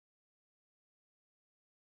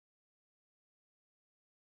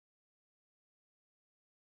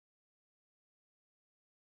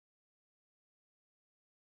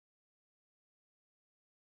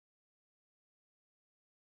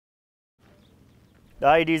The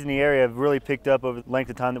IEDs in the area have really picked up over the length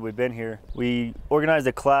of time that we've been here. We organized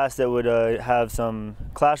a class that would have some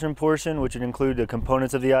classroom portion, which would include the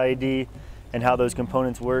components of the IED and how those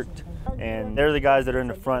components worked. And they're the guys that are in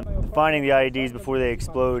the front. Finding the IEDs before they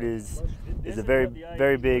explode is a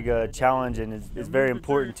very big challenge, and is very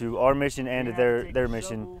important to our mission and to their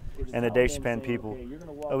mission and the Deh Choypan people.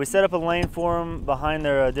 We set up a lane for them behind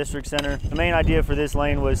their district center. The main idea for this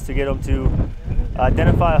lane was to get them to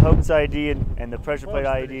identify a hoax IED and the pressure plate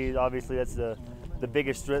IED. Obviously, that's the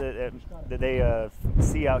biggest threat that they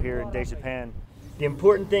see out here in Deh Choypan. The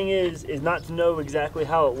important thing is not to know exactly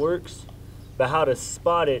how it works, but how to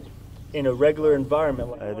spot it in a regular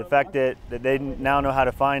environment. The fact that they now know how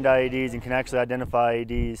to find IEDs and can actually identify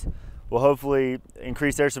IEDs will hopefully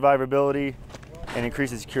increase their survivability and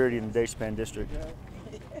increase the security in the Deh Choypan district.